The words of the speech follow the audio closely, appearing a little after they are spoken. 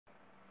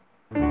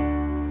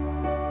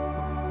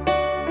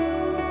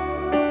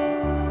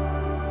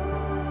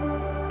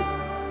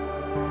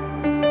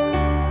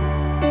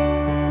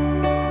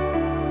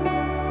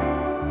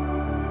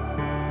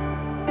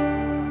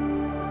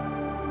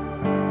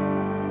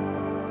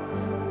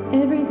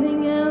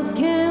Everything else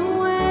can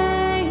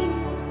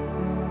wait.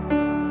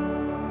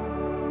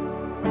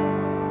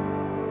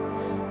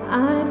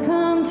 I've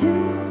come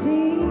to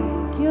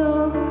seek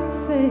your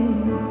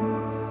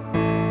face.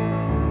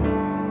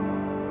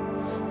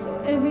 So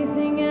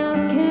everything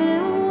else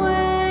can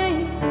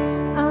wait.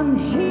 I'm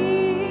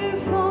here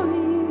for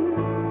you.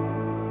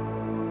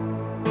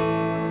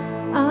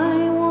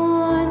 I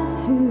want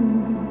to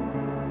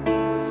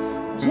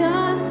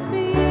just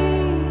be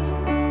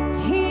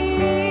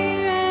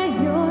here at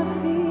your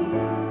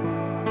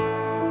feet.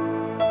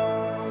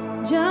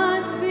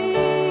 Just be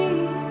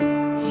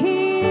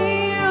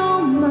here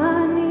on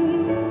my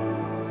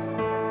knees.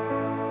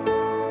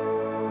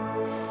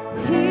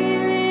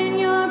 Here in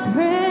your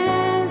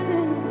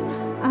presence,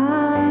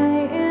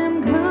 I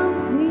am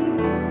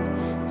complete.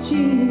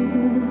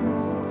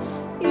 Jesus,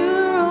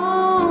 you're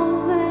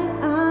all that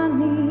I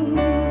need.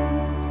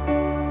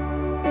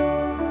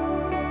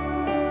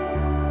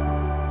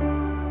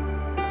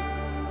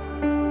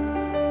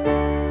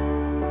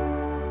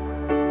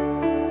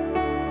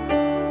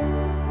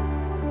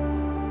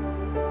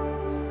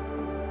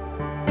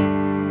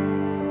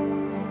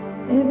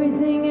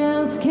 Everything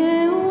else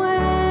can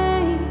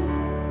wait.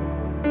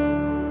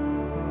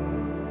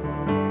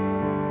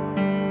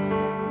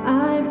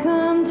 I've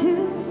come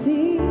to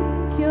seek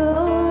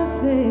your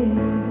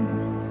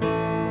face.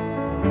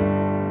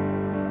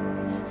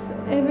 So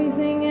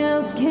everything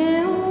else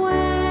can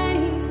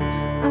wait.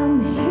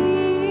 I'm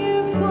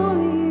here for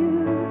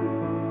you.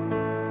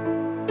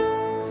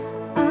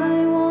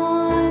 I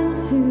want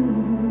to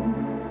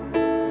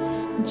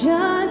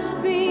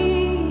just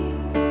be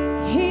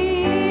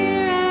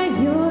here at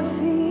your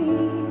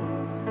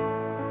feet.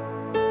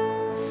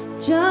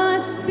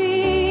 Just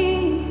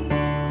be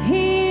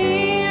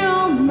here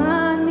on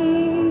my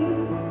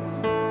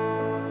knees.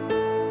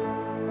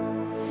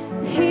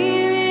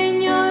 Here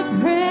in your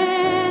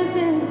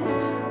presence,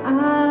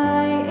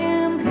 I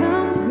am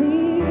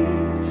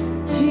complete.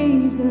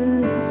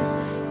 Jesus,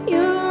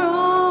 you're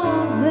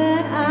all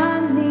that I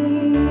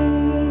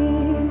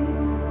need.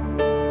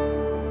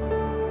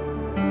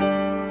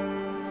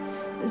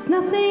 There's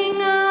nothing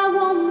I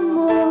want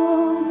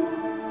more,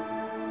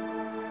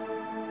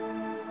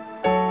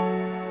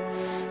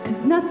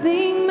 'cause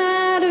nothing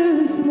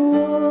matters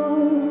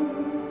more.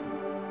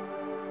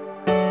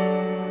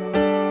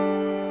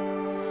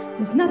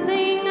 There's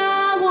nothing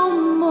I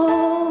want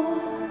more,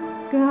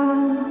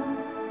 God,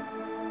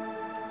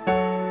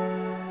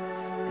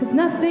 'cause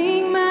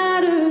nothing